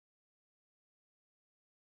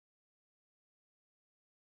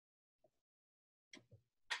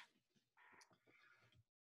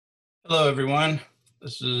Hello, everyone.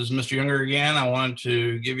 This is Mr. Younger again. I wanted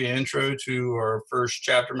to give you an intro to our first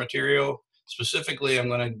chapter material. Specifically, I'm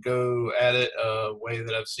going to go at it a way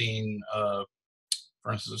that I've seen,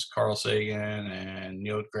 for instance, Carl Sagan and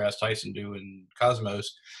Neil deGrasse Tyson do in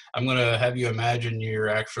Cosmos. I'm going to have you imagine you're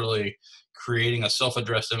actually creating a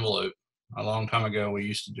self-addressed envelope. A long time ago, we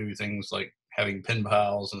used to do things like having pen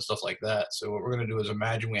pals and stuff like that. So what we're going to do is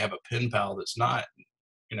imagine we have a pen pal that's not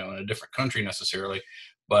in a different country necessarily,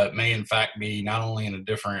 but may in fact be not only in a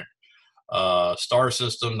different star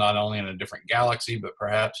system, not only in a different galaxy, but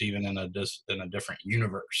perhaps even in a different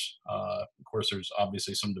universe. Of course, there's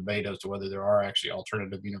obviously some debate as to whether there are actually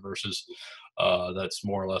alternative universes. That's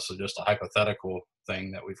more or less just a hypothetical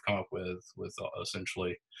thing that we've come up with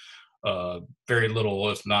essentially very little,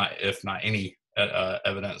 if not any,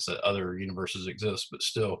 evidence that other universes exist. But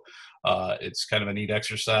still, it's kind of a neat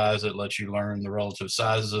exercise. It lets you learn the relative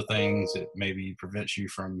sizes of things. It maybe prevents you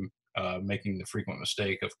from making the frequent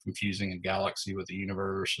mistake of confusing a galaxy with a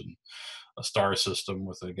universe and a star system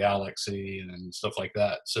with a galaxy and stuff like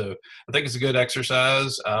that. So I think it's a good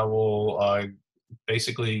exercise. I will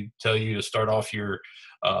basically tell you to start off your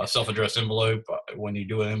self-addressed envelope. When you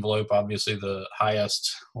do an envelope, obviously the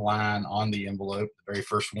highest line on the envelope, the very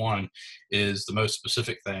first one, is the most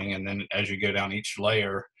specific thing. And then as you go down each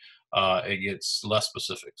layer, it gets less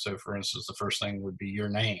specific. So for instance, the first thing would be your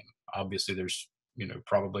name. Obviously there's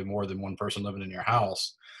probably more than one person living in your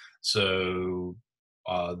house. So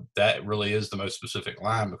that really is the most specific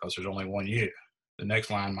line because there's only one you. The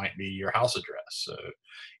next line might be your house address. So,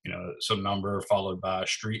 some number followed by a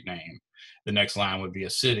street name. The next line would be a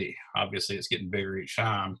city. Obviously, it's getting bigger each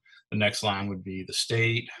time. The next line would be the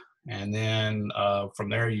state. And then from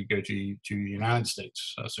there, you go to the United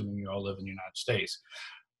States, assuming you all live in the United States.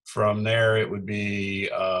 From there, it would be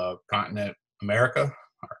continent America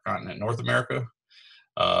or continent North America.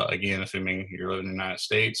 Again, assuming you're living in the United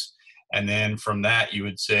States. And then from that, you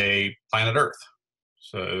would say planet Earth.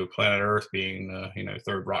 So planet Earth being the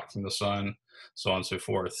third rock from the sun, so on and so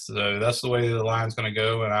forth. So that's the way the line's going to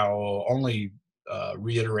go, and I will only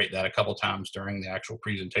reiterate that a couple times during the actual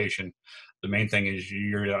presentation. The main thing is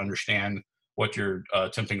you're to understand what you're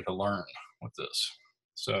attempting to learn with this.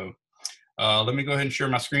 So let me go ahead and share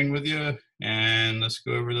my screen with you, and let's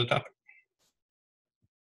go over the topic.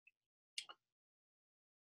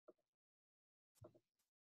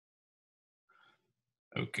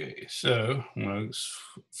 Okay, so I'm going to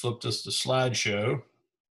flip this to slideshow.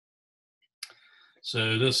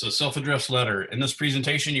 So this is a self-addressed letter. In this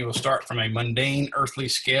presentation, you will start from a mundane earthly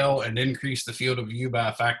scale and increase the field of view by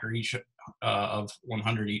a factor of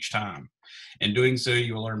 100 each time. In doing so,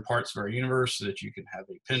 you will learn parts of our universe so that you can have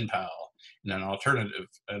a pen pal in an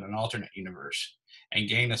alternate universe and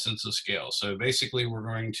gain a sense of scale. So basically, we're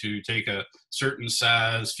going to take a certain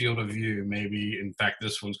size field of view. Maybe, in fact,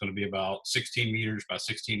 this one's going to be about 16 meters by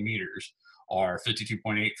 16 meters, or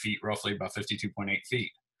 52.8 feet roughly by 52.8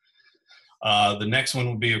 feet. The next one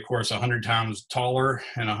will be, of course, 100 times taller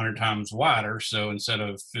and 100 times wider. So instead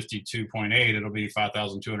of 52.8, it'll be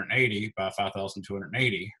 5,280 by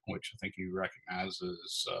 5,280, which I think you recognize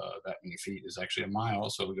as that many feet is actually a mile.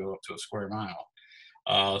 So we'll go up to a square mile.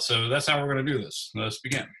 So that's how we're going to do this. Let's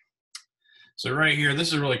begin. So right here, this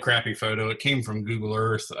is a really crappy photo. It came from Google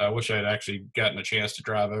Earth. I wish I had actually gotten a chance to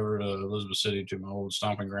drive over to Elizabeth City to my old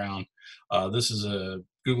stomping ground. This is a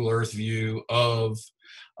Google Earth view of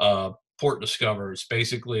Port Discover. It's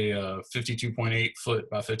basically a 52.8 foot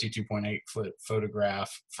by 52.8 foot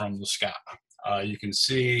photograph from the sky. You can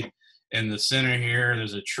see in the center here,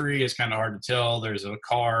 there's a tree. It's kind of hard to tell. There's a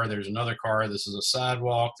car. There's another car. This is a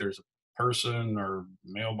sidewalk. There's a person or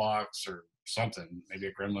mailbox or something, maybe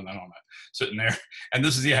a gremlin, I don't know, sitting there. And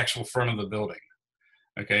this is the actual front of the building.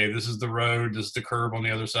 Okay, this is the road. This is the curb on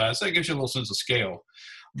the other side. So that gives you a little sense of scale.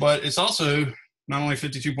 But it's also not only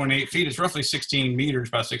 52.8 feet, it's roughly 16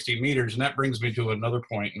 meters by 16 meters. And that brings me to another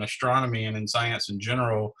point. In astronomy and in science in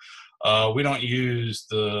general, we don't use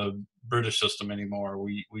the British system anymore.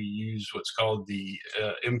 We use what's called the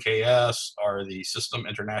MKS, or the System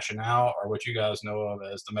International, or what you guys know of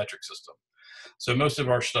as the metric system. So most of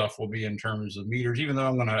our stuff will be in terms of meters, even though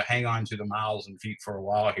I'm going to hang on to the miles and feet for a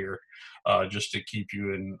while here, just to keep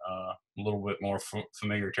you in a little bit more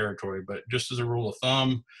familiar territory. But just as a rule of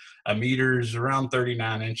thumb, a meter is around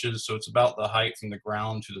 39 inches. So it's about the height from the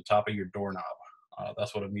ground to the top of your doorknob.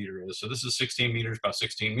 That's what a meter is. So this is 16 meters by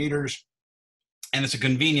 16 meters. And it's a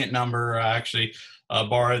convenient number. I actually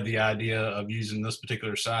borrowed the idea of using this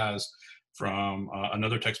particular size from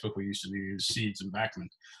another textbook we used to use, Seeds and Backman.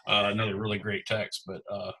 Another really great text, but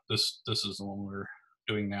this is the one we're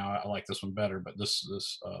doing now. I like this one better, but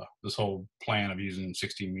this whole plan of using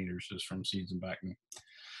 16 meters is from Seeds and Backing.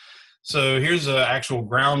 So here's an actual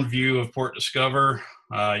ground view of Port Discover.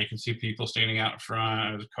 You can see people standing out in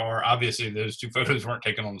front of the car. Obviously, those two photos weren't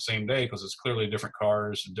taken on the same day because it's clearly different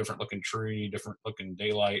cars, different looking tree, different looking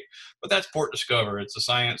daylight. But that's Port Discover. It's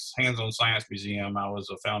a hands-on science museum I was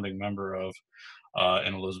a founding member of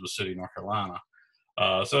in Elizabeth City, North Carolina.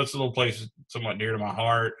 So it's a little place somewhat dear to my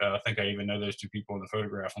heart. I think I even know those two people in the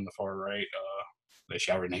photograph on the far right. They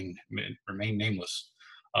shall remain nameless.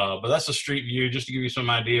 But that's a street view, just to give you some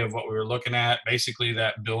idea of what we were looking at. Basically,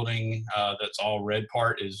 that building that's all red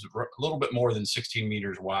part is a little bit more than 16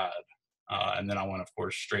 meters wide. And then I went, of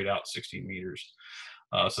course, straight out 16 meters.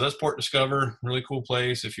 So that's Port Discover, really cool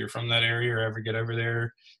place. If you're from that area or ever get over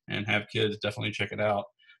there and have kids, definitely check it out.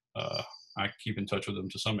 I keep in touch with them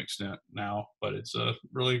to some extent now, but it's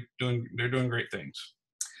they're doing great things.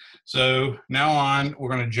 So now on, we're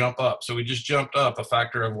going to jump up. So we just jumped up a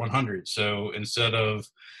factor of 100. So instead of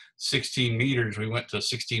 16 meters, we went to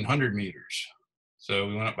 1600 meters. So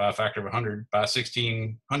we went up by a factor of 100 by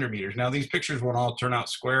 1600 meters. Now these pictures won't all turn out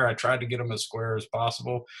square. I tried to get them as square as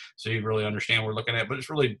possible so you really understand what we're looking at, but it's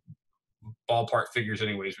really ballpark figures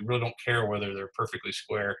anyways. We really don't care whether they're perfectly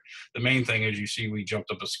square. The main thing is you see we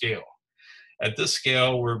jumped up a scale. At this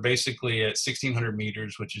scale, we're basically at 1600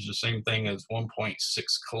 meters, which is the same thing as 1.6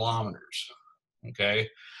 kilometers, okay?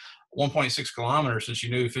 1.6 kilometers, since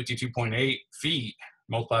you knew 52.8 feet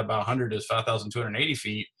multiplied by 100 is 5,280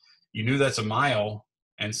 feet, you knew that's a mile,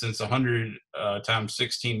 and since 100 times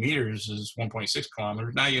 16 meters is 1.6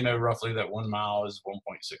 kilometers, now you know roughly that 1 mile is 1.6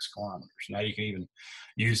 kilometers. Now you can even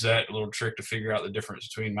use that little trick to figure out the difference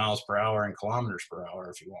between miles per hour and kilometers per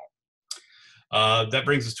hour if you want. That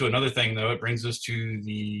brings us to another thing, though. It brings us to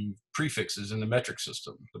the prefixes in the metric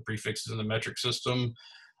system. The prefixes in the metric system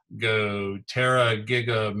go tera,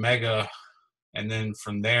 giga, mega, and then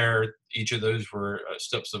from there, each of those were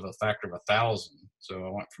steps of a factor of 1,000. So I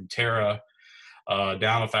went from tera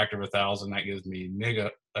down a factor of 1,000. That gives me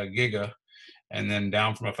giga, and then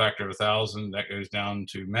down from a factor of 1,000, that goes down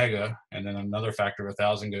to mega, and then another factor of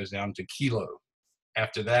 1,000 goes down to kilo.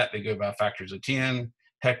 After that, they go by factors of 10,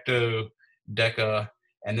 hecto, deca,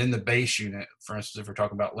 and then the base unit. For instance, if we're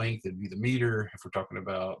talking about length, it'd be the meter. If we're talking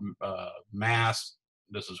about mass,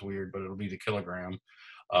 this is weird, but it'll be the kilogram.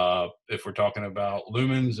 If we're talking about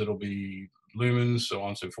lumens, it'll be lumens, so on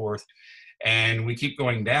and so forth. And we keep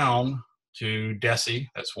going down to deci,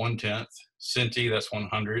 that's 1/10, centi, that's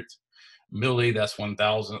 1/100th, milli, that's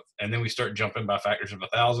 1,000th, and then we start jumping by factors of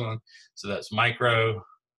 1,000. So that's micro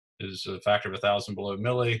is a factor of 1,000 below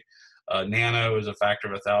milli, nano is a factor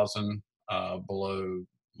of 1,000 below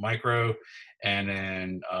micro, and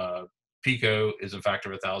then pico is a factor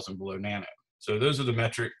of 1,000 below nano. So those are the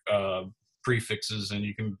metric prefixes, and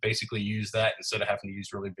you can basically use that instead of having to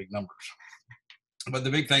use really big numbers. But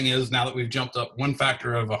the big thing is, now that we've jumped up one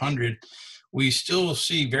factor of 100, we still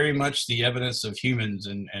see very much the evidence of humans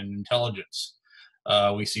and intelligence.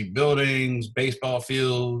 We see buildings, baseball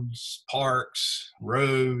fields, parks,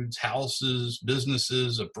 roads, houses,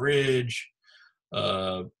 businesses, a bridge,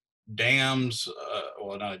 dams,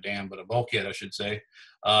 well, not a dam, but a bulkhead, I should say,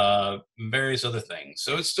 various other things.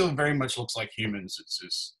 So it still very much looks like humans.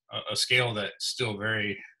 It's a scale that's still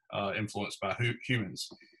very influenced by humans.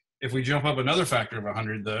 If we jump up another factor of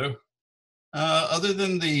 100, though, other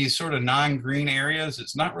than the sort of non-green areas,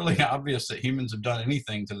 it's not really obvious that humans have done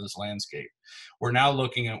anything to this landscape. We're now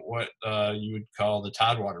looking at what you would call the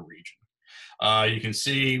tidewater region. You can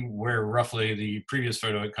see where roughly the previous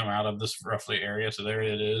photo had come out of, this roughly area. So there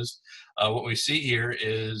it is. What we see here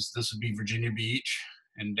is this would be Virginia Beach,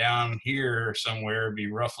 and down here somewhere would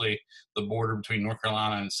be roughly the border between North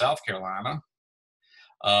Carolina and South Carolina.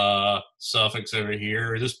 Suffolk's over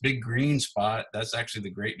here. This big green spot, that's actually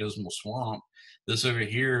the Great Dismal Swamp. This over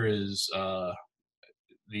here is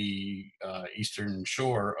the eastern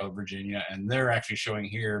shore of Virginia, and they're actually showing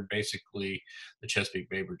here basically the Chesapeake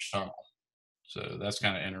Bay Bridge Tunnel. So that's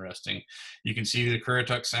kind of interesting. You can see the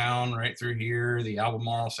Currituck Sound right through here, the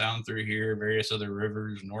Albemarle Sound through here, various other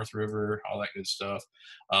rivers, North River, all that good stuff.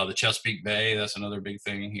 The Chesapeake Bay, that's another big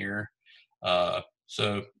thing here.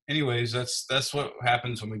 So anyways, that's what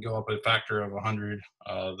happens when we go up a factor of 100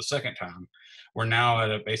 the second time. We're now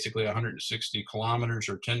at basically 160 kilometers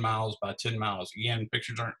or 10 miles by 10 miles. Again,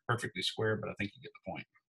 pictures aren't perfectly square, but I think you get the point.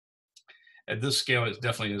 At this scale, it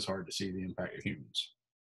definitely is hard to see the impact of humans.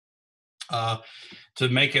 To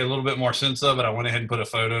make it a little bit more sense of it, I went ahead and put a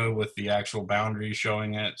photo with the actual boundaries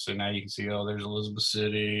showing it. So now you can see, oh, there's Elizabeth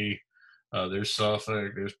City, There's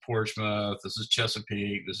Suffolk, there's Portsmouth, this is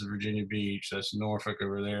Chesapeake, this is Virginia Beach, that's Norfolk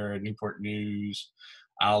over there, Newport News,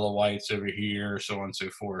 Isle of Wight's over here, so on and so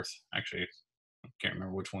forth. Actually, I can't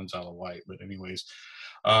remember which one's Isle of Wight, but anyways.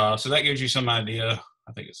 So that gives you some idea.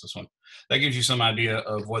 I think it's this one. That gives you some idea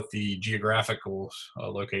of what the geographical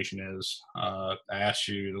location is. I asked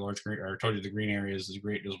you the large green, or I told you the green area is the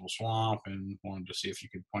Great Visible Swamp, and wanted to see if you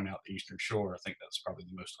could point out the eastern shore. I think that's probably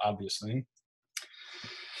the most obvious thing.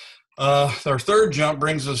 Our third jump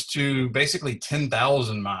brings us to basically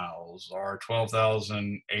 10,000 miles, or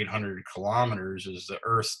 12,800 kilometers is the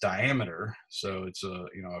Earth's diameter. So it's a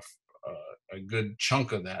good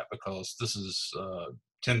chunk of that, because this is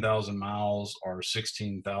 10,000 miles or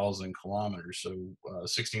 16,000 kilometers. So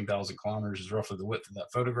 16,000 kilometers is roughly the width of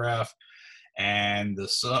that photograph, and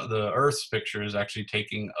the Earth's picture is actually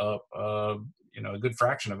taking up a good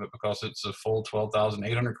fraction of it, because it's a full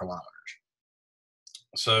 12,800 kilometers.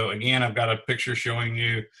 So again, I've got a picture showing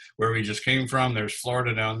you where we just came from. There's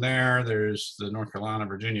Florida down there. There's the North Carolina,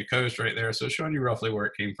 Virginia coast right there. So showing you roughly where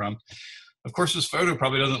it came from. Of course, this photo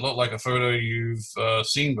probably doesn't look like a photo you've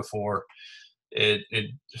seen before. It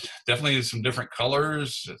definitely is some different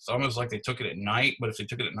colors. It's almost like they took it at night, but if they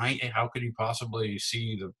took it at night, how could you possibly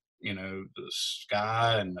see the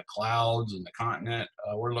sky and the clouds and the continent?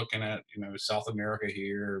 We're looking at, South America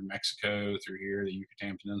here, Mexico through here, the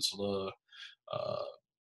Yucatan Peninsula,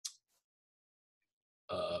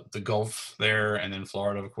 the Gulf there, and then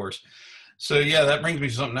Florida, of course. So yeah, that brings me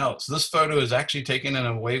to something else. This photo is actually taken in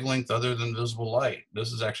a wavelength other than visible light.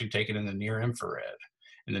 This is actually taken in the near infrared.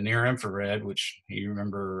 In the near infrared, which you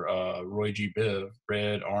remember Roy G. Biv,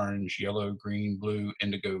 red, orange, yellow, green, blue,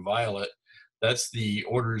 indigo, violet, that's the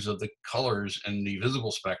orders of the colors in the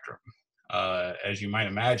visible spectrum. As you might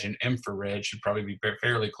imagine, infrared should probably be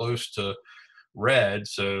fairly close to red.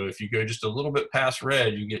 So if you go just a little bit past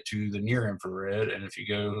red, you get to the near infrared. And if you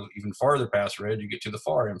go even farther past red, you get to the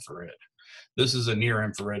far infrared. This is a near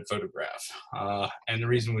infrared photograph. And the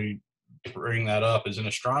reason we bring that up is in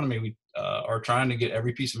astronomy, we are trying to get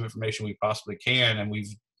every piece of information we possibly can. And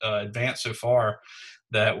we've advanced so far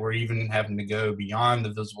that we're even having to go beyond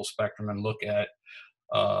the visible spectrum and look at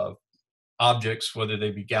objects, whether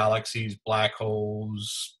they be galaxies, black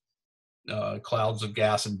holes, clouds of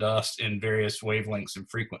gas and dust in various wavelengths and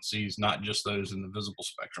frequencies, not just those in the visible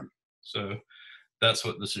spectrum. So that's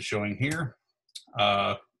what this is showing here.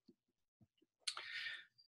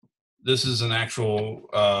 This is an actual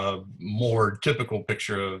more typical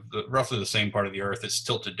picture of roughly the same part of the Earth. It's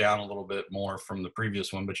tilted down a little bit more from the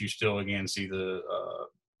previous one, but you still again see the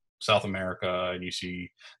South America, and you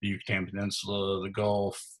see the Yucatan Peninsula, the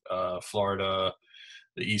Gulf, Florida,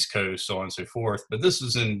 the East Coast, so on and so forth. But this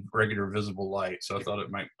is in regular visible light, so I thought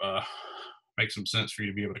it might make some sense for you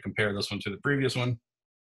to be able to compare this one to the previous one.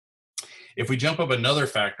 If we jump up another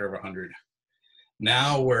factor of 100,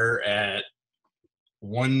 now we're at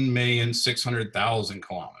 1,600,000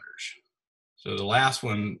 kilometers. So the last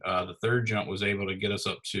one, the third jump, was able to get us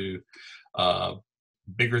up to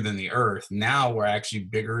bigger than the Earth. Now we're actually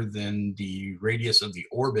bigger than the radius of the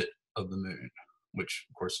orbit of the moon, which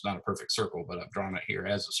of course is not a perfect circle, but I've drawn it here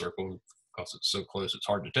as a circle because it's so close it's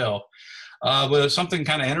hard to tell. But something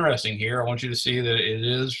kind of interesting here. I want you to see that it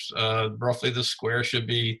is roughly, the square should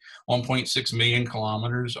be 1.6 million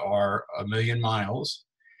kilometers, or 1,000,000 miles.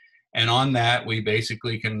 And on that, we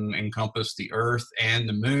basically can encompass the Earth and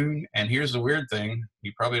the moon. And here's the weird thing,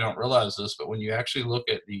 you probably don't realize this, but when you actually look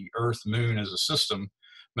at the Earth moon as a system,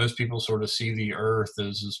 most people sort of see the Earth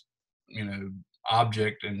as this,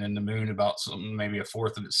 object, and then the moon about something, maybe a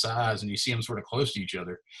fourth of its size, and you see them sort of close to each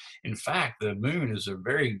other. In fact, the moon is a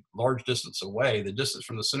very large distance away. The distance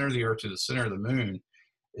from the center of the Earth to the center of the moon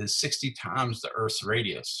is 60 times the Earth's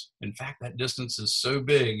radius. In fact, that distance is so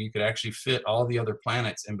big, you could actually fit all the other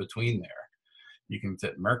planets in between there. You can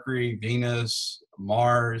fit Mercury, Venus,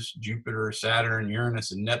 Mars, Jupiter, Saturn,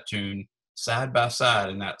 Uranus, and Neptune side by side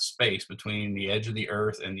in that space between the edge of the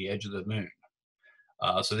Earth and the edge of the moon.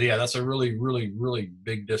 So yeah, that's a really, really, really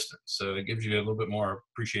big distance. So it gives you a little bit more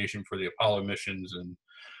appreciation for the Apollo missions and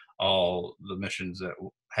all the missions that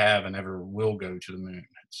have and ever will go to the moon.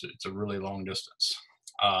 It's a really long distance.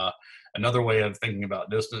 Another way of thinking about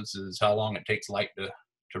distance is how long it takes light to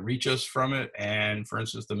reach us from it. And for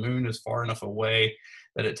instance, the moon is far enough away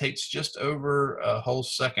that it takes just over a whole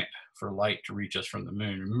second for light to reach us from the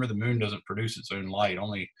moon. Remember, the moon doesn't produce its own light.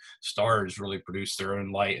 Only stars really produce their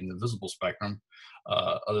own light in the visible spectrum.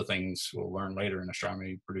 Other things we'll learn later in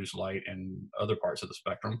astronomy produce light in other parts of the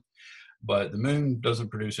spectrum. But the moon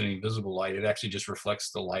doesn't produce any visible light. It actually just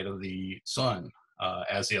reflects the light of the sun,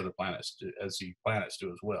 as the planets do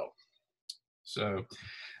as well. So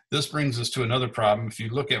This brings us to another problem. If you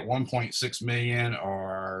look at 1.6 million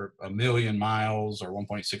or a million miles or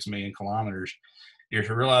 1.6 million kilometers, you're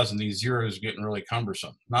realizing these zeros are getting really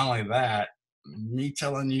cumbersome. Not only that, me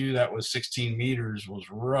telling you that was 16 meters was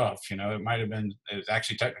rough. You know, it might have been, it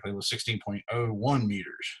actually technically was 16.01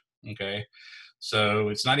 meters. Okay. So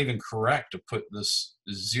it's not even correct to put this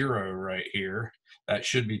 0 right here. That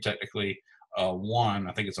should be technically a 1.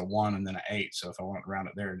 I think it's a 1 and then an 8. So if I want to round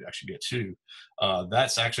it there, it'd actually be a 2.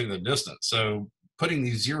 That's actually the distance. So putting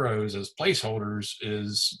these zeros as placeholders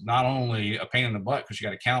is not only a pain in the butt because you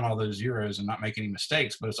got to count all those zeros and not make any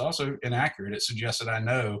mistakes, but it's also inaccurate. It suggests that I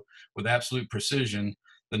know with absolute precision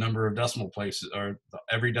the number of decimal places, or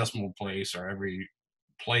every decimal place or every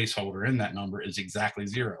placeholder in that number is exactly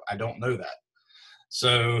 0. I don't know that.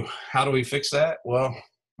 So how do we fix that? Well,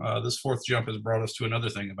 this fourth jump has brought us to another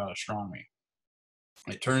thing about astronomy.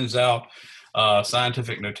 It turns out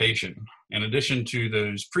scientific notation, in addition to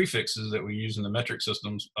those prefixes that we use in the metric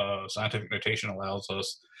systems, scientific notation allows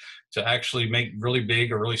us to actually make really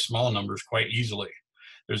big or really small numbers quite easily.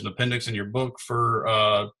 There's an appendix in your book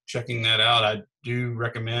for checking that out. I do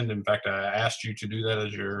recommend, in fact, I asked you to do that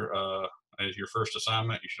as your first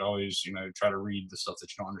assignment. You should always, try to read the stuff that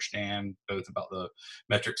you don't understand, both about the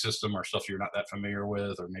metric system or stuff you're not that familiar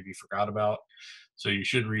with or maybe forgot about. So you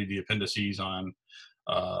should read the appendices on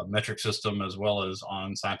metric system as well as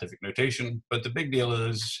on scientific notation. But the big deal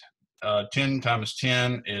is 10 times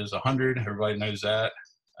 10 is 100. Everybody knows that.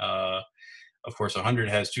 Of course, 100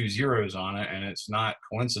 has 2 zeros on it, and it's not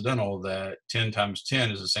coincidental that 10 times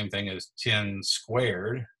 10 is the same thing as 10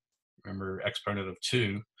 squared. Remember, exponent of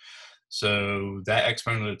 2. So that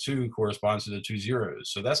exponent of 2 corresponds to the 2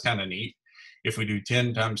 zeros. So that's kind of neat. If we do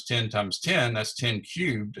 10 times 10 times 10, that's 10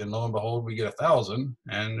 cubed, and lo and behold, we get 1,000,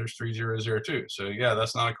 and there's 3 zeros there too. So yeah,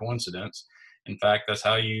 that's not a coincidence. In fact, that's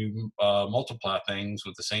how you multiply things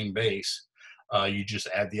with the same base. You just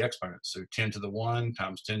add the exponents. So 10 to the 1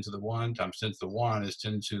 times 10 to the 1 times 10 to the 1 is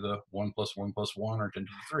 10 to the 1 plus 1 plus 1, or 10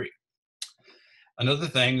 to the 3. Another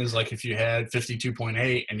thing is, like, if you had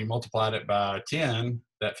 52.8 and you multiplied it by 10,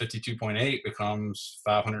 that 52.8 becomes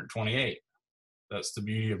 528. That's the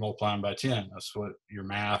beauty of multiplying by 10. That's what your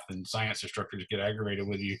math and science instructors get aggravated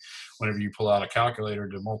with you whenever you pull out a calculator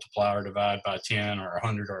to multiply or divide by 10 or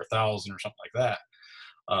 100 or 1,000 or something like that.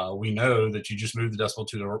 We know that you just move the decimal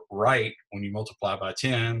to the right when you multiply by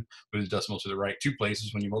 10, move the decimal to the right 2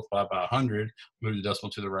 places when you multiply by 100, move the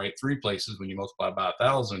decimal to the right 3 places when you multiply by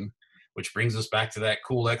 1,000, which brings us back to that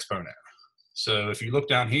cool exponent. So if you look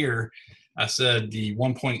down here, I said the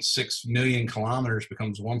 1.6 million kilometers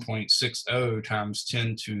becomes 1.60 times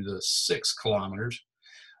 10 to the 6 kilometers.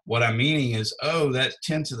 What I'm meaning is, that's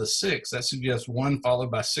 10 to the 6. That suggests 1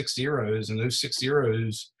 followed by 6 zeros, and those 6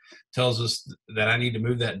 zeros tells us that I need to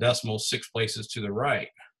move that decimal 6 places to the right.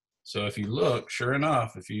 So if you look, sure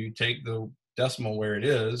enough, if you take the decimal where it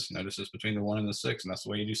is, notice it's between the 1 and the 6, and that's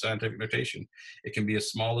the way you do scientific notation. It can be as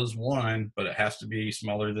small as 1, but it has to be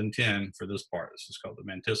smaller than 10 for this part. This is called the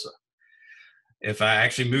mantissa. If I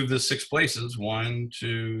actually move this 6 places, 1,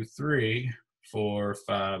 2, 3, 4,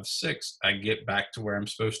 5, 6, I get back to where I'm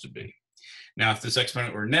supposed to be. Now, if this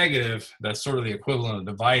exponent were negative, that's sort of the equivalent of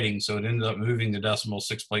dividing, so it ended up moving the decimal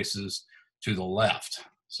 6 places to the left.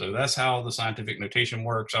 So that's how the scientific notation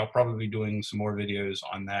works. I'll probably be doing some more videos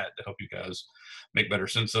on that to help you guys make better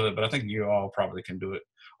sense of it, but I think you all probably can do it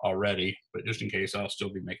already. But just in case, I'll still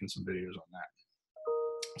be making some videos on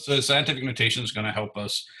that. So scientific notation is going to help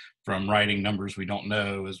us from writing numbers we don't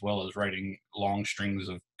know, as well as writing long strings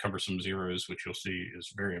of cumbersome zeros, which you'll see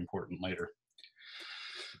is very important later.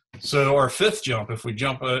 So our fifth jump, if we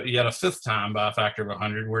jump yet a fifth time by a factor of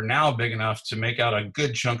 100, we're now big enough to make out a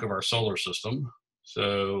good chunk of our solar system.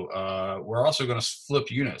 So we're also going to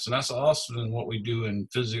flip units, and that's often what we do in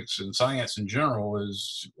physics and science in general.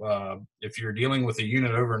 Is if you're dealing with a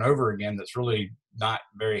unit over and over again, that's really not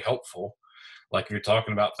very helpful. Like if you're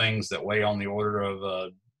talking about things that weigh on the order of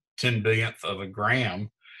a 10 billionth of a gram,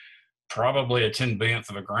 probably a 10 billionth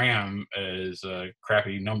of a gram is a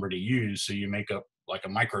crappy number to use. So you make up like a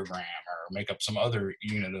microgram or make up some other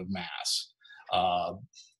unit of mass.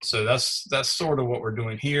 So that's sort of what we're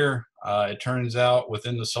doing here. It turns out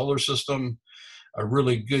within the solar system, a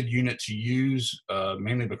really good unit to use,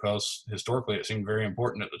 mainly because historically it seemed very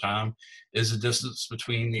important at the time, is the distance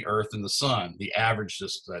between the Earth and the Sun, the average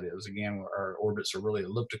distance, that is. Again, our orbits are really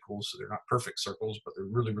elliptical, so they're not perfect circles, but they're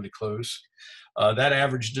really, really close. That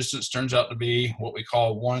average distance turns out to be what we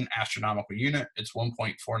call 1 astronomical unit. It's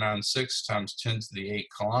 1.496 times 10 to the 8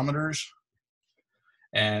 kilometers.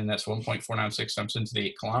 and that's 1.496 times 10 to the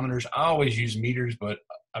 8 kilometers. I always use meters, but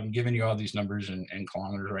I'm giving you all these numbers in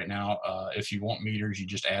kilometers right now. If you want meters, you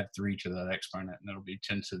just add 3 to that exponent, and it'll be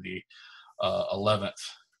 10 to the 11th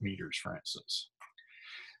meters, for instance.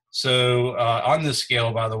 So on this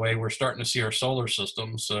scale, by the way, we're starting to see our solar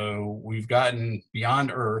system. So we've gotten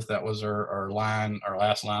beyond Earth. That was our line, our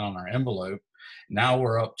last line on our envelope. Now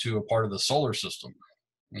we're up to a part of the solar system.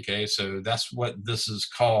 Okay, so that's what this is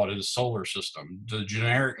called, is solar system. The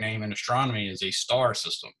generic name in astronomy is a star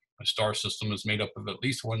system. A star system is made up of at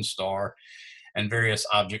least one star and various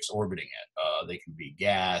objects orbiting it. They can be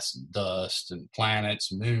gas and dust and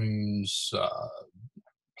planets, moons,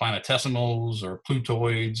 planetesimals or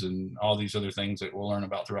plutoids, and all these other things that we'll learn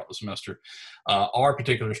about throughout the semester. Our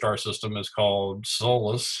particular star system is called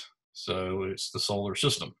Solus, so it's the solar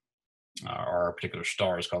system. Our particular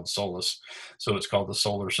star is called Solus, so it's called the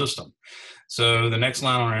solar system. So the next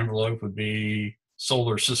line on our envelope would be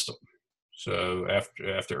solar system. So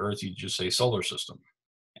after Earth, you just say solar system.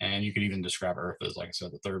 And you could even describe Earth as, like I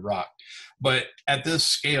said, the third rock. But at this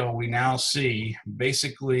scale, we now see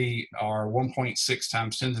basically our 1.6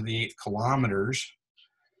 times 10 to the 8th kilometers,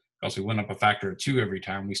 because we went up a factor of 2 every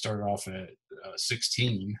time. We started off at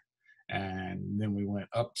 16, and then we went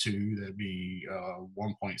up to, that'd be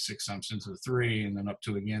 1.6 times 10 to the 3, and then up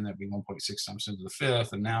to again, that'd be 1.6 times 10 to the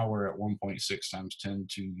 5th, and now we're at 1.6 times 10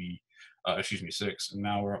 to the, 6, and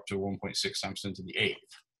now we're up to 1.6 times 10 to the 8th.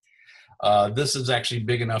 This is actually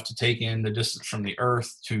big enough to take in the distance from the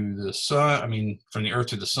Earth to the sun, from the Earth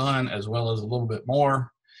to the sun, as well as a little bit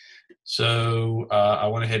more. So I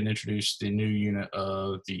went ahead and introduced the new unit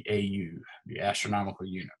of the AU, the Astronomical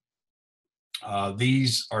Unit.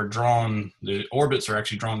 These are drawn, the orbits are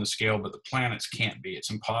actually drawn to scale, but the planets can't be.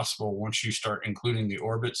 It's impossible. Once you start including the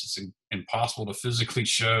orbits, it's impossible to physically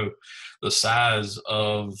show the size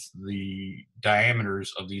of the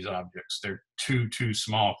diameters of these objects. They're too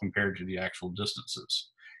small compared to the actual distances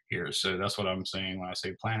here. So that's what I'm saying when I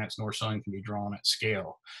say planets nor sun can be drawn at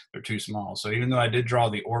scale. They're too small. So even though I did draw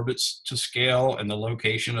the orbits to scale and the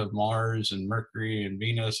location of Mars and Mercury and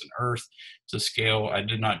Venus and Earth to scale, I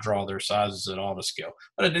did not draw their sizes at all to scale.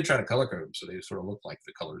 But I did try to color code them so they sort of look like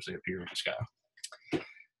the colors they appear in the sky.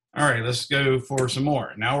 All right, let's go for some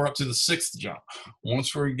more. Now we're up to the 6th jump.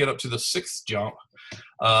 Once we get up to the 6th jump,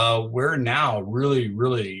 we're now really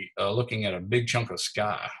looking at a big chunk of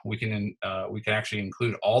sky. We can actually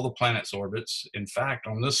include all the planets' orbits. In fact,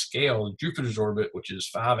 on this scale, Jupiter's orbit, which is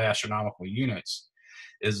 5 astronomical units,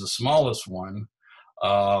 is the smallest one.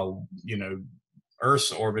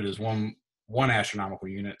 Earth's orbit is one astronomical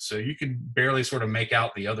unit, so you could barely sort of make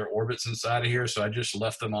out the other orbits inside of here, so I just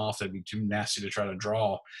left them off. That'd be too nasty to try to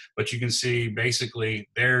draw, but you can see basically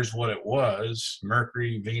there's what it was: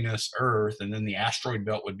 Mercury, Venus, Earth, and then the asteroid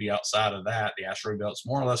belt would be outside of that. The asteroid belt's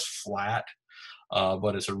more or less flat,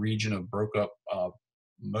 but it's a region of broke up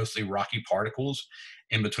mostly rocky particles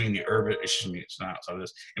in between the orbit, it's not outside of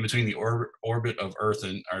this, in between the orbit of Earth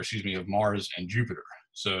and, of Mars and Jupiter.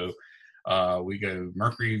 So we go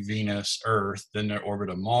Mercury, Venus, Earth, then the orbit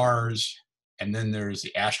of Mars, and then there's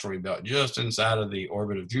the asteroid belt just inside of the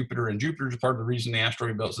orbit of Jupiter, and Jupiter's part of the reason the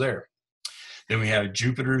asteroid belt's there. Then we have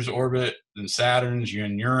Jupiter's orbit, then Saturn's,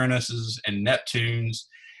 and Uranus's, and Neptune's,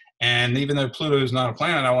 and even though Pluto is not a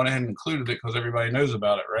planet, I went ahead and included it because everybody knows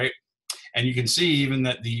about it, right? And you can see even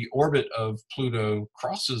that the orbit of Pluto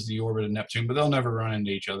crosses the orbit of Neptune, but they'll never run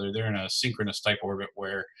into each other. They're in a synchronous type orbit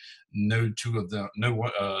where no two of them,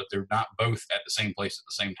 they're not both at the same place at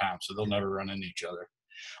the same time, so they'll never run into each other.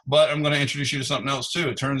 But I'm going to introduce you to something else too.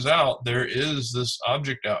 It turns out there is this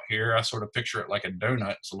object out here. I sort of picture it like a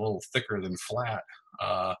donut. It's a little thicker than flat,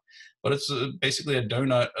 but it's basically a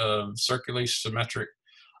donut of circularly symmetric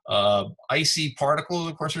icy particles.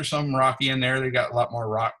 Of course, there's some rocky in there. They got a lot more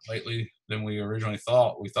rock lately than we originally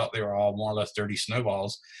thought. We thought they were all more or less dirty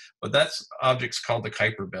snowballs, but that's object's called the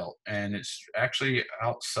Kuiper belt, and it's actually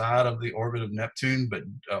outside of the orbit of Neptune, but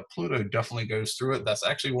Pluto definitely goes through it. That's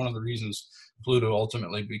actually one of the reasons Pluto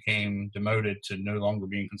ultimately became demoted to no longer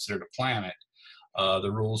being considered a planet.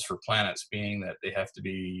 The rules for planets being that they have to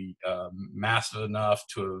be massive enough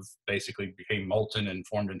to have basically became molten and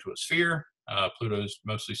formed into a sphere. Pluto's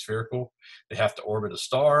mostly spherical. They have to orbit a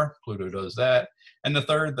star. Pluto does that. And the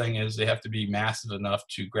third thing is they have to be massive enough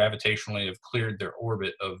to gravitationally have cleared their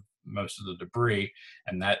orbit of most of the debris.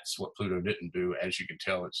 And that's what Pluto didn't do. As you can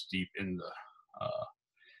tell, it's deep in the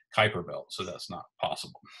Kuiper belt, so that's not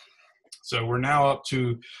possible. So we're now up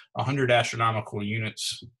to 100 astronomical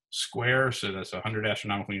units square. So that's 100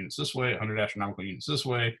 astronomical units this way, 100 astronomical units this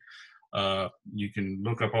way. You can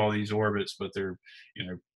look up all these orbits, but they're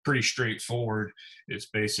pretty straightforward. It's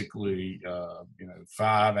basically,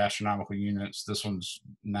 5 astronomical units. This one's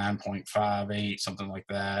 9.58, something like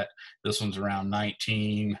that. This one's around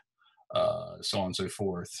 19, so on and so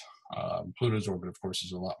forth. Pluto's orbit, of course,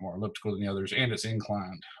 is a lot more elliptical than the others, and it's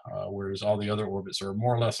inclined, whereas all the other orbits are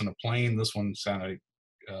more or less in a plane. This one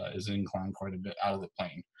is inclined quite a bit out of the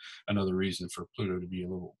plane. Another reason for Pluto to be a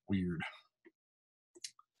little weird.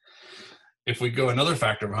 If we go another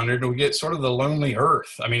factor of 100, we get sort of the lonely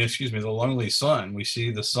Earth. The lonely sun. We see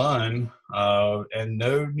the sun and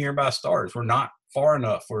no nearby stars. We're not far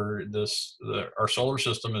enough. Our solar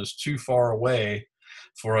system is too far away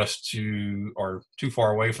or too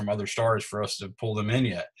far away from other stars for us to pull them in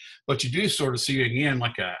yet. But you do sort of see again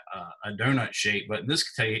like a donut shape, but in this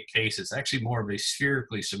case, it's actually more of a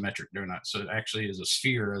spherically symmetric donut. So it actually is a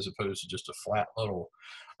sphere as opposed to just a flat little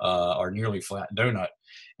or nearly flat donut.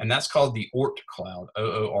 And that's called the Oort cloud,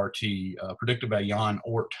 O-O-R-T, predicted by Jan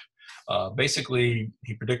Oort. Basically,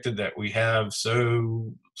 he predicted that we have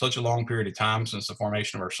such a long period of time since the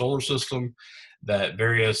formation of our solar system that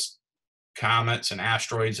various comets and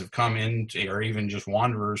asteroids have come in, or even just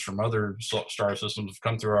wanderers from other star systems have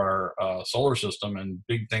come through our solar system, and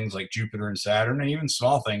big things like Jupiter and Saturn, and even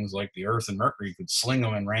small things like the Earth and Mercury could sling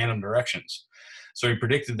them in random directions. So he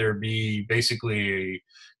predicted there'd be basically a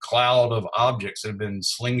cloud of objects that have been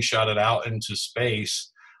slingshotted out into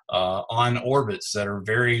space on orbits that are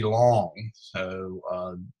very long.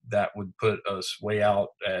 So that would put us way out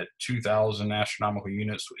at 2,000 astronomical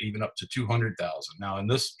units, even up to 200,000. Now, in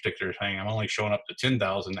this particular thing, I'm only showing up to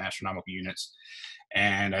 10,000 astronomical units.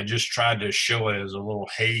 And I just tried to show it as a little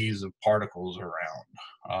haze of particles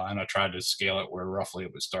around. And I tried to scale it where roughly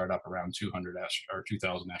it would start up around 2,000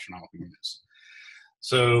 astronomical units.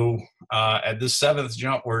 So at this 7th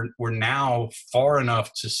jump, we're now far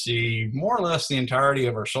enough to see more or less the entirety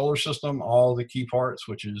of our solar system, all the key parts,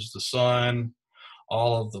 which is the sun,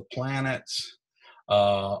 all of the planets,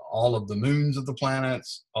 all of the moons of the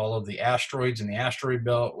planets, all of the asteroids in the asteroid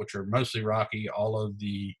belt, which are mostly rocky, all of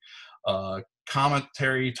the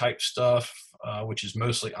cometary type stuff, which is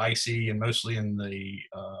mostly icy and mostly in the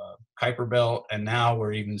Kuiper belt. And now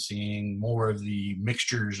we're even seeing more of the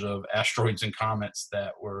mixtures of asteroids and comets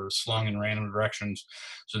that were slung in random directions.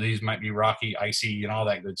 So these might be rocky, icy, and all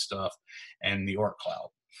that good stuff, and the Oort cloud.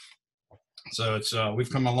 So we've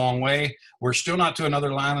come a long way. We're still not to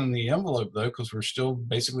another line in the envelope, though, because we're still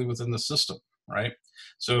basically within the system, right?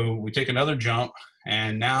 So we take another jump,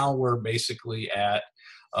 and now we're basically at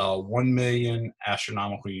 1 million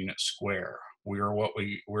astronomical units square. We're what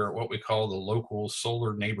we call the local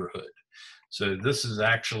solar neighborhood. So this is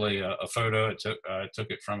actually a photo. I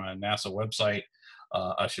took it from a NASA website.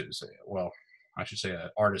 I should say an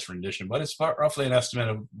artist rendition, but it's roughly an estimate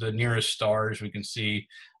of the nearest stars. We can see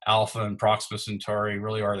Alpha and Proxima Centauri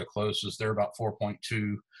really are the closest. They're about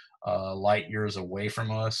 4.2 light years away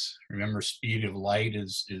from us. Remember, speed of light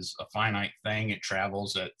is a finite thing. It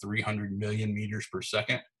travels at 300 million meters per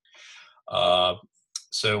second.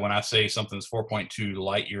 So when I say something's 4.2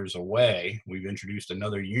 light years away, we've introduced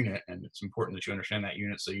another unit, and it's important that you understand that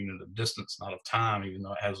unit's a unit of distance, not of time, even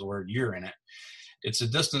though it has the word year in it. It's a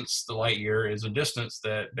distance, the light year is a distance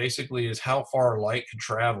that basically is how far light could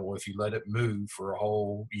travel if you let it move for a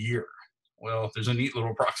whole year. Well, there's a neat little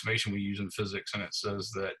approximation we use in physics, and it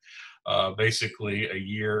says that basically a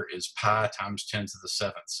year is pi times 10 to the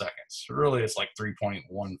 7th seconds. Really, it's like 3.15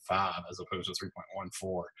 as opposed to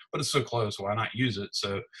 3.14, but it's so close, why not use it?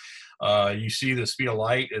 So you see the speed of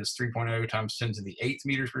light is 3.0 times 10 to the 8th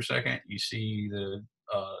meters per second. You see the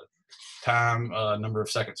time number of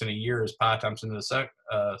seconds in a year is pi times 10 to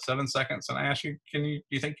the 7 seconds. And I ask you, do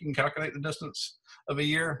you think you can calculate the distance of a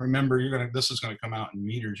year? Remember, this is going to come out in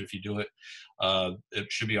meters if you do it. It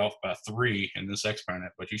should be off by 3 in this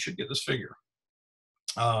exponent, but you should get this figure.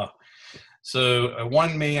 So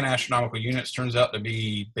 1 million astronomical units turns out to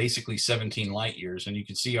be basically 17 light years. And you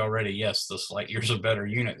can see already, yes, this light year is a better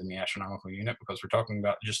unit than the astronomical unit, because we're talking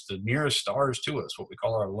about just the nearest stars to us, what we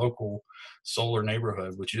call our local solar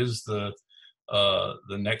neighborhood, which is the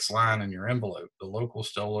next line in your envelope, the local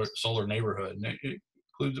solar neighborhood. And it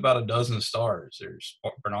includes about a dozen stars. There's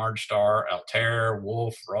Barnard star, Altair,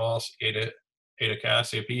 Wolf, Ross, Eta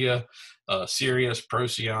Cassiopeia, Sirius,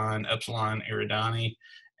 Procyon, Epsilon Eridani,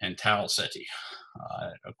 and Tau Ceti.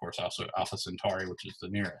 Of course, also Alpha Centauri, which is the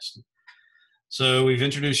nearest. So we've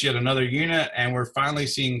introduced yet another unit, and we're finally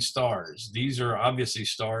seeing stars. These are obviously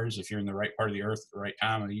stars. If you're in the right part of the Earth at the right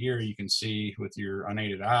time of the year, you can see with your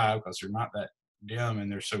unaided eye, because they're not that dim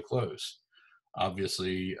and they're so close.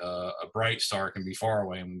 Obviously, a bright star can be far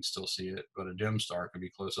away and we can still see it, but a dim star can be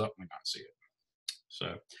close up and we can't see it.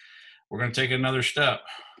 So we're going to take another step.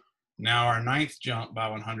 Now our ninth jump by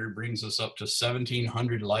 100 brings us up to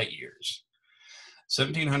 1700 light years.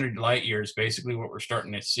 1700 light years, basically what we're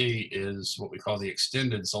starting to see is what we call the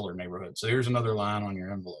extended solar neighborhood. So here's another line on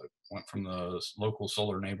your envelope. Went from the local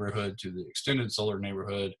solar neighborhood to the extended solar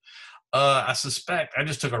neighborhood. I suspect I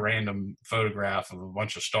just took a random photograph of a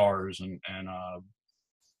bunch of stars and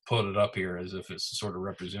put it up here as if it's sort of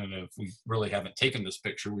representative. We really haven't taken this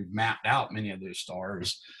picture. We've mapped out many of those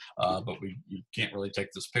stars, but you can't really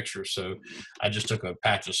take this picture. So I just took a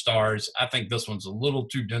patch of stars. I think this one's a little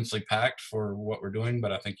too densely packed for what we're doing,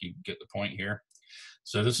 but I think you get the point here.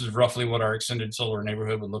 So this is roughly what our extended solar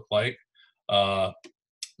neighborhood would look like. The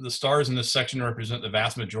stars in this section represent the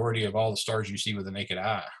vast majority of all the stars you see with the naked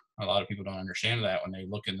eye. A lot of people don't understand that when they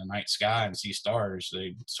look in the night sky and see stars.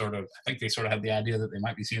 I think they sort of have the idea that they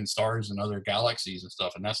might be seeing stars in other galaxies and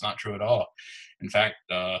stuff, and that's not true at all. In fact,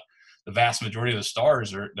 the vast majority of the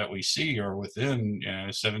stars that we see are within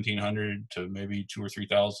 1,700 to maybe 2,000 or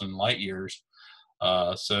 3,000 light years.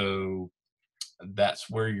 So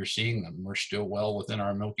that's where you're seeing them. We're still well within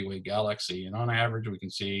our Milky Way galaxy, and on average we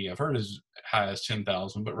can see, I've heard as high as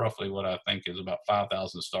 10,000, but roughly what I think is about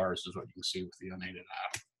 5,000 stars is what you can see with the unaided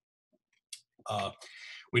eye.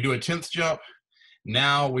 We do a 10th jump.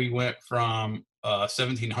 Now we went from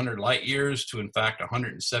 1,700 light years to, in fact,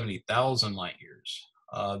 170,000 light years.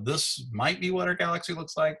 This might be what our galaxy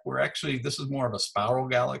looks like. This is more of a spiral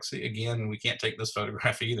galaxy. Again, we can't take this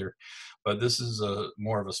photograph either, but this is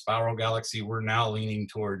more of a spiral galaxy. We're now leaning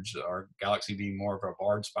towards our galaxy being more of a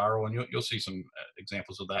barred spiral, and you'll see some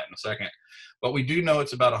examples of that in a second. But we do know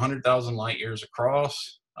it's about 100,000 light years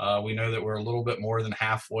across. We know that we're a little bit more than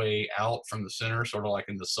halfway out from the center, sort of like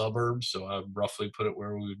in the suburbs. So I roughly put it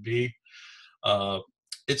where we would be.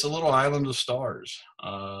 It's a little island of stars.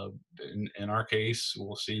 In our case,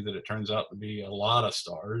 we'll see that it turns out to be a lot of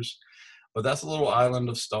stars, but that's a little island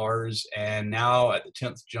of stars. And now at the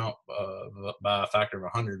 10th jump by a factor of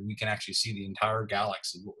 100, we can actually see the entire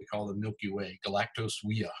galaxy, what we call the Milky Way,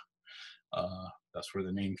 Galactosuia. That's where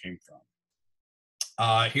the name came from.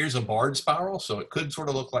 Here's a barred spiral, so it could sort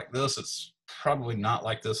of look like this. It's probably not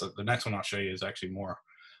like this. The next one I'll show you is actually more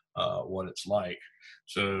what it's like.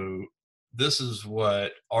 So this is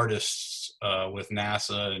what artists with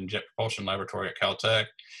NASA and Jet Propulsion Laboratory at Caltech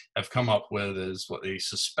have come up with is what they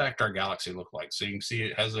suspect our galaxy look like. So you can see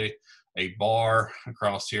it has a bar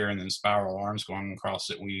across here and then spiral arms going across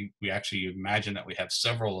it. We actually imagine that we have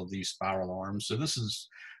several of these spiral arms. So this is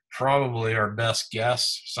probably our best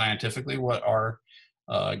guess scientifically what our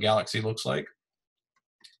galaxy looks like.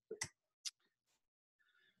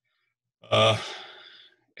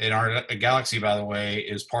 And our galaxy, by the way,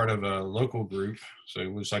 is part of a local group. So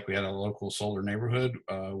it was like we had a local solar neighborhood.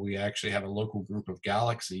 We actually have a local group of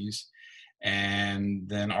galaxies. And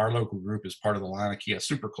then our local group is part of the Laniakea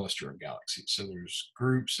supercluster of galaxies. So there's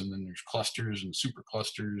groups, and then there's clusters and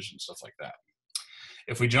superclusters and stuff like that.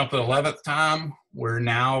 If we jump the 11th time, we're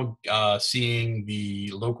now seeing the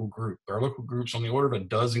local group. Our local group's on the order of a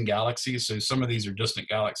dozen galaxies. So some of these are distant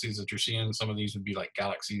galaxies that you're seeing. Some of these would be like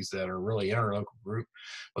galaxies that are really in our local group.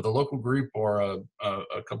 But the local group are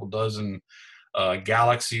a couple dozen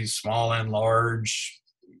galaxies, small and large.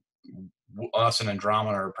 Us and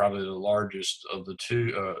Andromeda are probably the largest of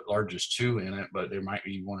the largest two in it, but there might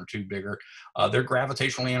be one or two bigger. They're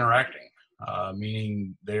gravitationally interacting.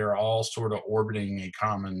 Meaning they're all sort of orbiting a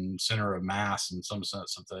common center of mass in some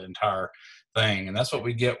sense of the entire thing. And that's what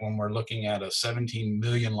we get when we're looking at a 17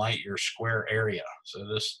 million light year square area. So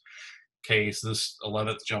this case, this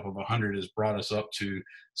 11th jump of 100 has brought us up to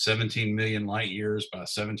 17 million light years by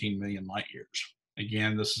 17 million light years.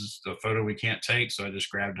 Again, this is the photo we can't take, so I just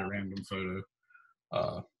grabbed a random photo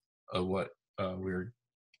of what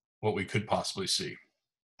we could possibly see.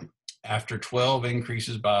 After 12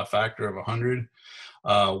 increases by a factor of 100,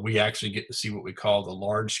 we actually get to see what we call the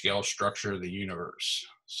large scale structure of the universe.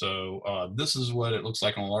 So this is what it looks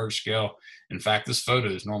like on a large scale. In fact, this photo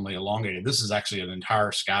is normally elongated. This is actually an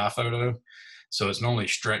entire sky photo. So it's normally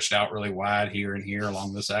stretched out really wide here and here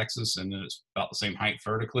along this axis, and then it's about the same height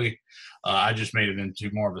vertically. I just made it into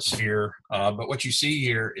more of a sphere. But what you see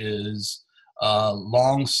here is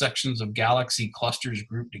long sections of galaxy clusters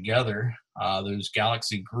grouped together. Those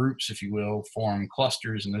galaxy groups, if you will, form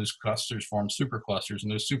clusters, and those clusters form superclusters,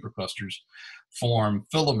 and those superclusters form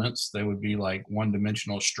filaments. They would be like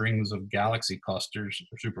one-dimensional strings of galaxy clusters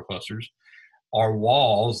or superclusters. Or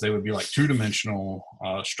walls, they would be like two-dimensional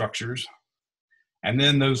structures. And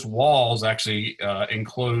then those walls actually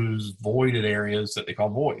enclose voided areas that they call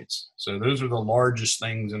voids. So those are the largest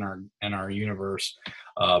things in our universe.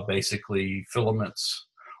 Basically, filaments,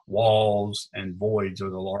 walls, and voids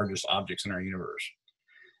are the largest objects in our universe.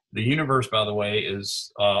 The universe, by the way,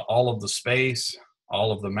 is all of the space,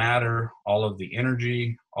 all of the matter, all of the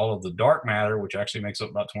energy, all of the dark matter, which actually makes up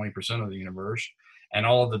about 20% of the universe, and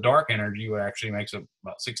all of the dark energy, which actually makes up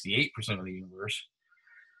about 68% of the universe.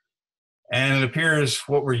 And it appears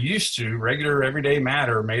what we're used to, regular everyday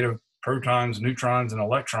matter made of protons, neutrons, and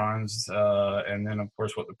electrons, and then, of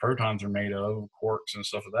course, what the protons are made of, quarks and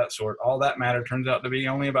stuff of that sort, all that matter turns out to be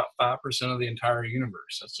only about 5% of the entire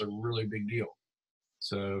universe. That's a really big deal.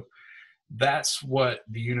 So that's what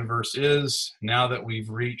the universe is. Now that we've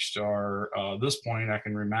reached our this point, I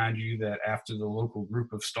can remind you that after the local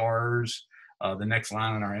group of stars, the next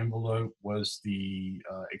line in our envelope was the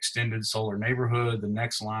extended solar neighborhood. The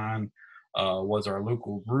next line was our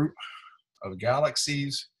local group of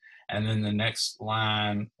galaxies. And then the next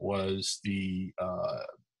line was the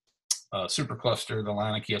supercluster, the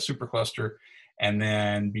Laniakea supercluster. And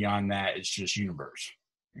then beyond that, it's just universe.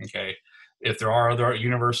 Okay. If there are other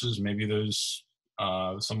universes, maybe there's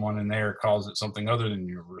someone in there calls it something other than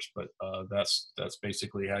universe, but that's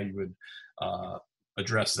basically how you would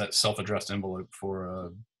address that self-addressed envelope for a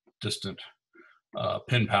distant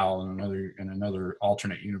pen pal in another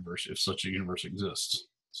alternate universe, if such a universe exists.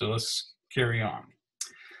 So let's carry on.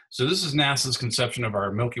 So this is NASA's conception of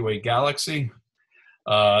our Milky Way galaxy.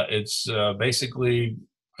 It's basically,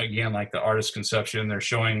 again, like the artist's conception. They're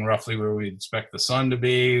showing roughly where we expect the sun to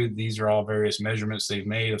be. These are all various measurements they've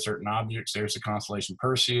made of certain objects. There's the constellation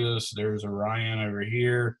Perseus. There's Orion over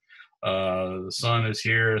here. The sun is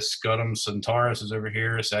here. Scutum Centaurus is over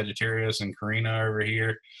here. Sagittarius and Carina over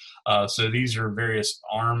here. So these are various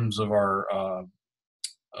arms of our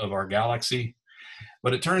galaxy.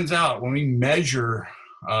 But it turns out when we measure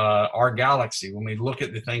our galaxy, when we look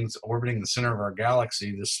at the things orbiting the center of our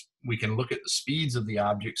galaxy, we can look at the speeds of the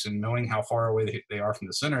objects, and knowing how far away they are from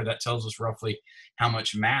the center, that tells us roughly how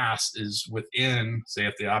much mass is within, say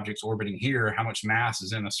if the object's orbiting here, how much mass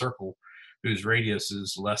is in a circle whose radius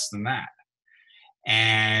is less than that.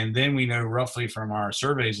 And then we know roughly from our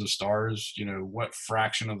surveys of stars, you know, what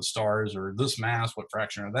fraction of the stars are this mass, what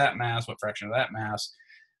fraction are that mass, what fraction of that mass.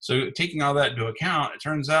 So taking all that into account, it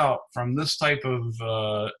turns out from this type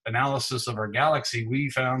of analysis of our galaxy, we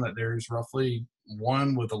found that there's roughly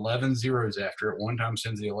 1 with 11 zeros after it, 1 times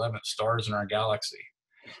 10 to the 11th stars in our galaxy.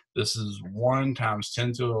 This is 1 times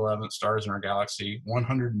 10 to the 11th stars in our galaxy,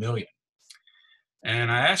 100 million.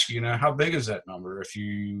 And I ask you, how big is that number? If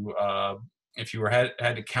you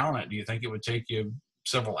had to count it, do you think it would take you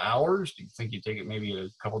several hours? Do you think you'd take it maybe a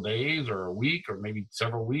couple days or a week or maybe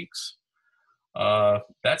several weeks?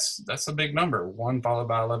 That's a big number, 1 followed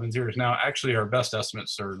by 11 zeros. Now, actually, our best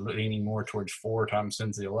estimates are leaning more towards 4 times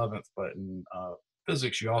 10 to the 11th, but in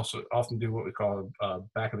physics, you also often do what we call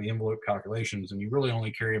back of the envelope calculations, and you really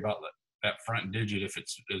only carry about that front digit if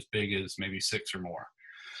it's as big as maybe 6 or more.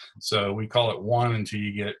 So we call it 1 until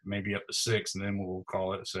you get maybe up to 6, and then we'll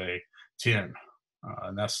call it, say, 10.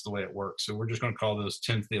 And that's the way it works. So we're just going to call this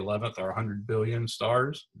 10 to the 11th, or 100 billion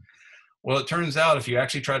stars. Well, it turns out if you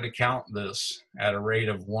actually tried to count this at a rate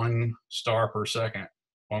of 1 star per second,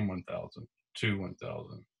 1 1,000, 2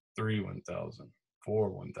 1,000, 3 1,000, 4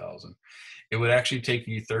 1,000, it would actually take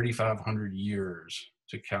you 3,500 years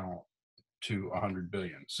to count to 100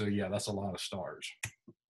 billion. So yeah, that's a lot of stars.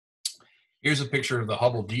 Here's a picture of the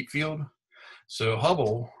Hubble Deep Field. So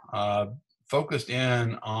Hubble focused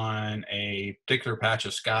in on a particular patch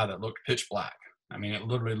of sky that looked pitch black. I mean, it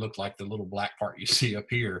literally looked like the little black part you see up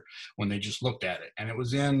here when they just looked at it. And it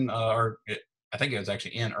was in, I think it was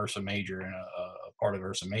actually in Ursa Major, in a part of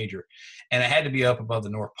Ursa Major. And it had to be up above the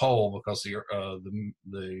North Pole because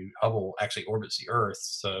the Hubble actually orbits the Earth.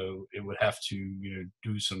 So it would have to,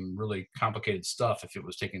 do some really complicated stuff if it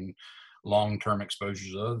was taking long-term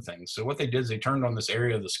exposures to other things. So what they did is they turned on this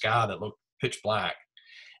area of the sky that looked pitch black,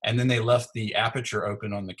 and then they left the aperture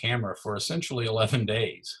open on the camera for essentially 11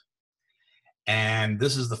 days. And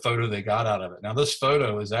this is the photo they got out of it. Now, this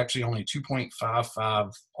photo is actually only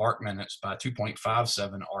 2.55 arc minutes by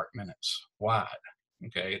 2.57 arc minutes wide.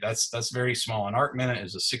 Okay, that's very small. An arc minute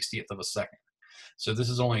is a 60th of a second. So this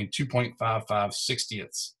is only 2.55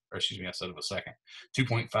 60ths, or excuse me, I said of a second,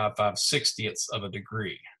 2.55 60ths of a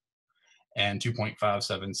degree, and 2.57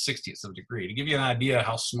 60ths of a degree. To give you an idea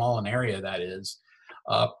how small an area that is,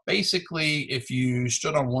 basically, if you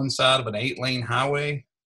stood on one side of an 8-lane highway,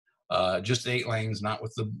 just 8 lanes, not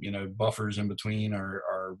with the buffers in between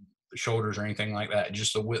or shoulders or anything like that,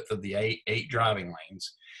 just the width of the eight driving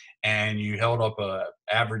lanes, and you held up a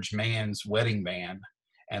average man's wedding band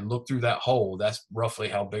and looked through that hole, that's roughly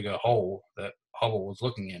how big a hole that Hubble was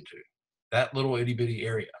looking into. That little itty bitty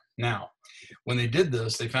area. Now, when they did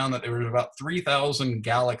this, they found that there were about 3,000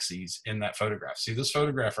 galaxies in that photograph. See this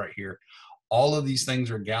photograph right here? All of these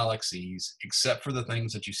things are galaxies, except for the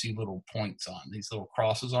things that you see little points on, these little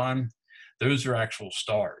crosses on. Those are actual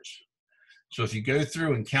stars. So if you go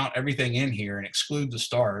through and count everything in here and exclude the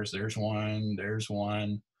stars, there's one, there's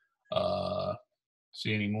one.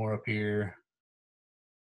 See any more up here?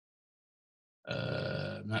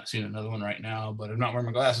 I'm not seeing another one right now, but I'm not wearing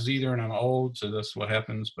my glasses either, and I'm old, so that's what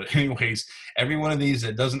happens. But anyways, every one of these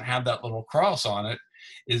that doesn't have that little cross on it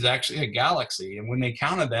is actually a galaxy. And when they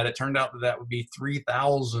counted that, it turned out that that would be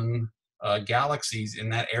 3,000 galaxies in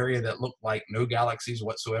that area that looked like no galaxies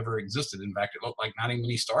whatsoever existed. In fact, it looked like not even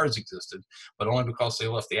many stars existed, but only because they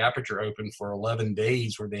left the aperture open for 11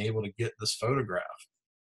 days were they able to get this photograph.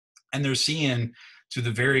 And they're seeing to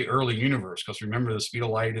the very early universe, because remember the speed of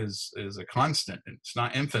light is a constant, it's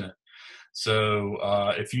not infinite.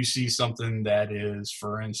 So if you see something that is,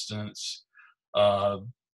 for instance,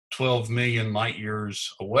 12 million light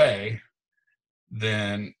years away,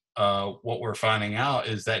 then what we're finding out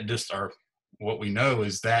is that what we know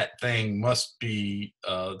is that thing must be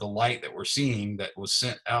the light that we're seeing that was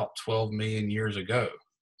sent out 12 million years ago.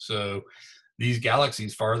 So these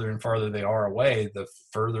galaxies, farther and farther they are away, the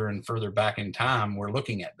further and further back in time we're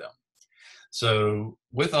looking at them. So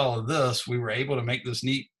with all of this, we were able to make this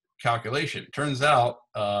neat calculation. Turns out,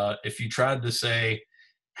 if you tried to say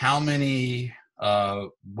how many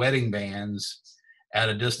wedding bands at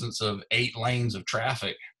a distance of 8 lanes of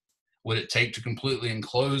traffic would it take to completely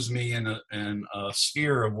enclose me in a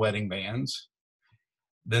sphere of wedding bands,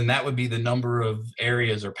 then that would be the number of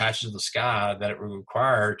areas or patches of the sky that it would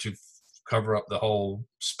require to cover up the whole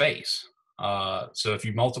space. So if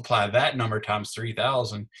you multiply that number times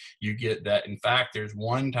 3,000, you get that, in fact, there's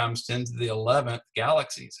 1 times 10 to the 11th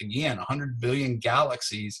galaxies. Again, 100 billion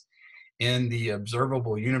galaxies in the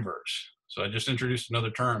observable universe. So I just introduced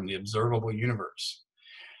another term, the observable universe.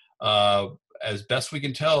 As best we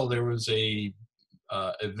can tell, there was a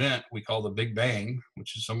event we call the Big Bang,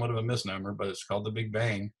 which is somewhat of a misnomer, but it's called the Big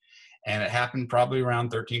Bang. And it happened probably around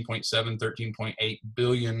 13.7, 13.8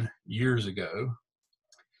 billion years ago.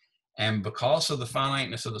 And because of the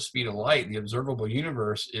finiteness of the speed of light, the observable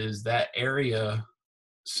universe is that area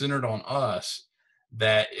centered on us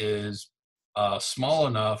that is small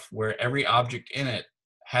enough where every object in it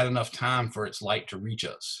had enough time for its light to reach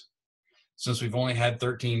us. Since we've only had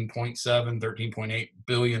 13.7, 13.8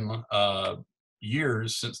 billion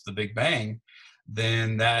years since the Big Bang,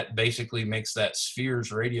 then that basically makes that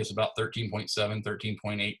sphere's radius about 13.7,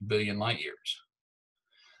 13.8 billion light years.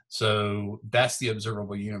 So that's the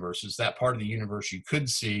observable universe. It's that part of the universe you could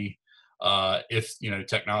see if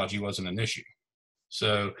technology wasn't an issue.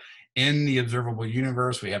 So in the observable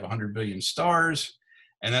universe, we have 100 billion stars,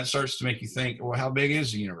 and that starts to make you think, well, how big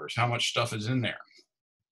is the universe? How much stuff is in there?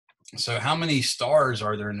 So how many stars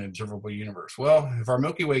are there in the observable universe? Well, if our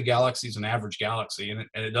Milky Way galaxy is an average galaxy, and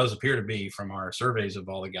it does appear to be from our surveys of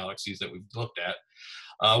all the galaxies that we've looked at,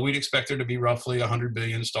 we'd expect there to be roughly 100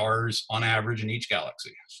 billion stars on average in each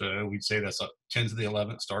galaxy. So we'd say that's 10 to the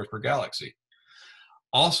 11th stars per galaxy.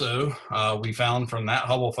 Also, we found from that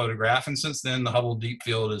Hubble photograph, and since then the Hubble Deep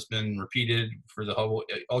Field has been repeated for the Hubble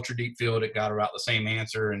Ultra Deep Field, it got about the same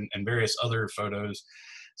answer, and various other photos.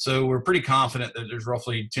 So we're pretty confident that there's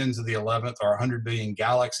roughly 10 to the 11th or 100 billion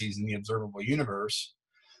galaxies in the observable universe.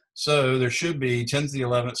 So there should be 10 to the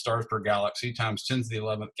 11th stars per galaxy times 10 to the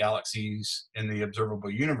 11th galaxies in the observable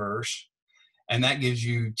universe. And that gives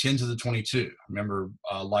you 10 to the 22. Remember,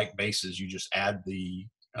 like bases, you just add the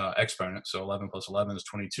exponent. So 11 plus 11 is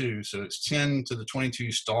 22. So it's 10 to the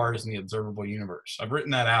 22 stars in the observable universe. I've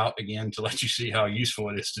written that out again to let you see how useful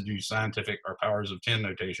it is to do scientific or powers of 10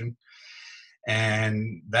 notation.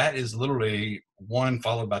 And that is literally 1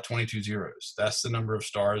 followed by 22 zeros. That's the number of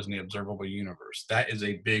stars in the observable universe. That is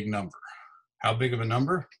a big number. How big of a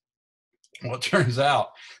number? Well, it turns out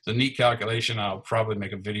it's a neat calculation I'll probably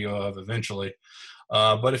make a video of eventually.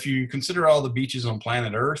 But if you consider all the beaches on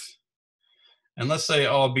planet Earth, and let's say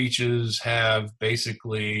all beaches have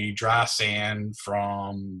basically dry sand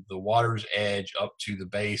from the water's edge up to the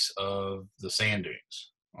base of the sand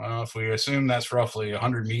dunes. Well, if we assume that's roughly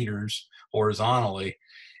 100 meters horizontally,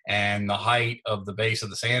 and the height of the base of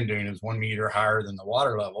the sand dune is 1 meter higher than the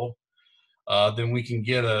water level, then we can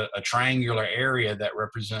get a triangular area that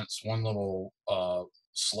represents one little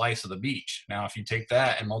slice of the beach. Now, if you take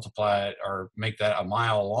that and multiply it or make that a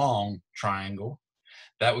mile-long triangle,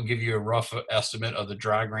 that would give you a rough estimate of the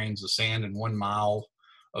dry grains of sand in 1 mile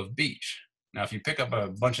of beach. Now, if you pick up a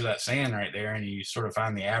bunch of that sand right there and you sort of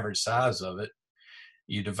find the average size of it,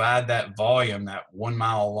 you divide that volume, that 1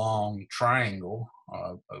 mile long triangle,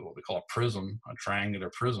 what we call a prism, a triangular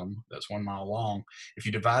prism that's 1 mile long. If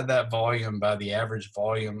you divide that volume by the average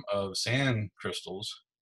volume of sand crystals,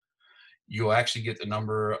 you'll actually get the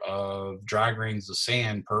number of dry grains of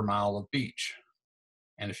sand per mile of beach.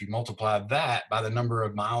 And if you multiply that by the number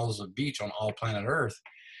of miles of beach on all planet Earth,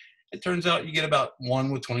 it turns out you get about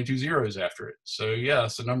 1 with 22 zeros after it. So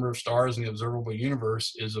yes, the number of stars in the observable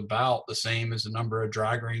universe is about the same as the number of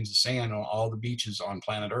dry grains of sand on all the beaches on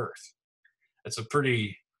planet Earth. It's a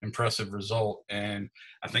pretty impressive result, and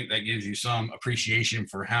I think that gives you some appreciation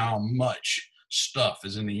for how much stuff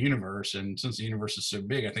is in the universe. And since the universe is so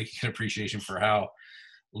big, I think you get appreciation for how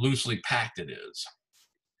loosely packed it is.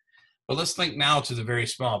 But let's think now to the very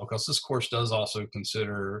small, because this course does also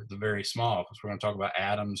consider the very small, because we're going to talk about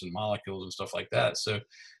atoms and molecules and stuff like that. So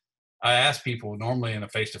I ask people normally in a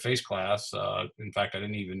face-to-face class, in fact, I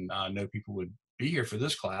didn't even know people would be here for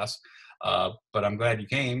this class, but I'm glad you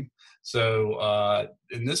came. So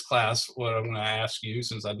in this class, what I'm going to ask you,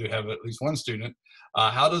 since I do have at least one student,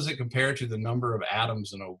 how does it compare to the number of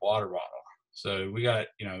atoms in a water bottle? So we got,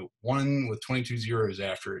 1 with 22 zeros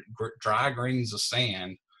after it, dry grains of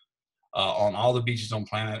sand on all the beaches on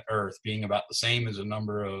planet Earth being about the same as the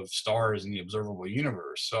number of stars in the observable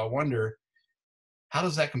universe. So I wonder, how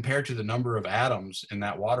does that compare to the number of atoms in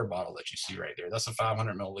that water bottle that you see right there? That's a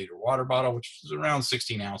 500 milliliter water bottle, which is around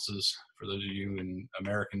 16 ounces for those of you in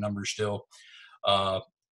American numbers still.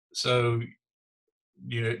 So,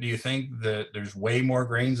 do you think that there's way more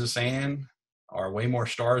grains of sand or way more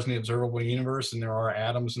stars in the observable universe than there are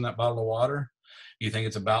atoms in that bottle of water? Do you think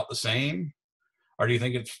it's about the same? Or do you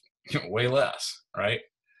think it's way less, right?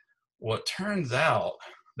 Well, it turns out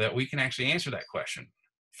that we can actually answer that question.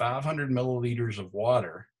 500 milliliters of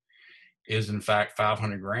water is in fact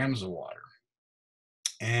 500 grams of water.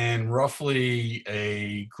 And roughly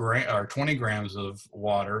a gram or 20 grams of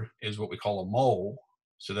water is what we call a mole.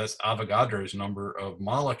 So that's Avogadro's number of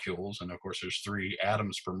molecules. And of course, there's 3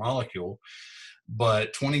 atoms per molecule.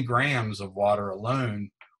 But 20 grams of water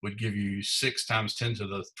alone would give you 6 times 10 to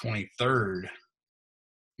the 23rd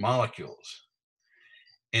molecules.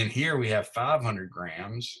 And here we have 500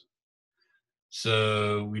 grams.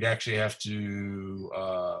 So we'd actually have to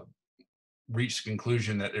reach the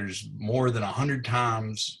conclusion that there's more than 100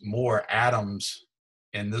 times more atoms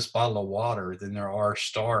in this bottle of water than there are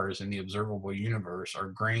stars in the observable universe or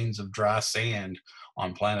grains of dry sand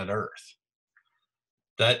on planet Earth.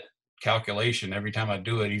 That calculation, every time I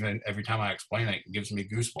do it, even every time I explain it, gives me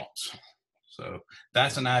goosebumps. So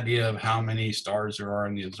that's an idea of how many stars there are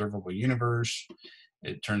in the observable universe.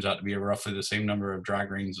 It turns out to be roughly the same number of dry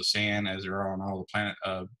grains of sand as there are on all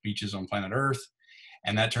the beaches on planet Earth.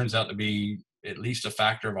 And that turns out to be at least a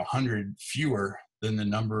factor of 100 fewer than the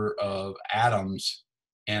number of atoms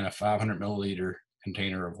in a 500 milliliter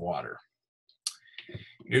container of water.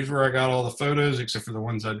 Here's where I got all the photos, except for the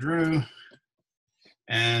ones I drew.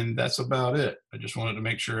 And that's about it. I just wanted to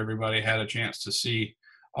make sure everybody had a chance to see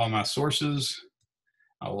all my sources.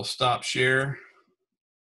 I will stop share.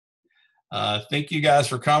 Thank you guys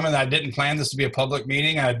for coming. I didn't plan this to be a public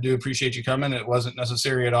meeting. I do appreciate you coming. It wasn't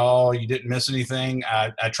necessary at all. You didn't miss anything.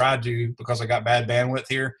 I tried to, because I got bad bandwidth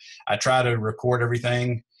here, I try to record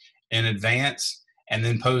everything in advance and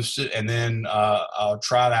then post it. And then I'll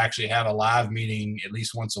try to actually have a live meeting at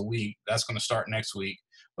least once a week. That's going to start next week.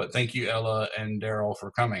 But thank you, Ella and Daryl, for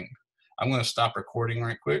coming. I'm going to stop recording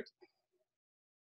right quick.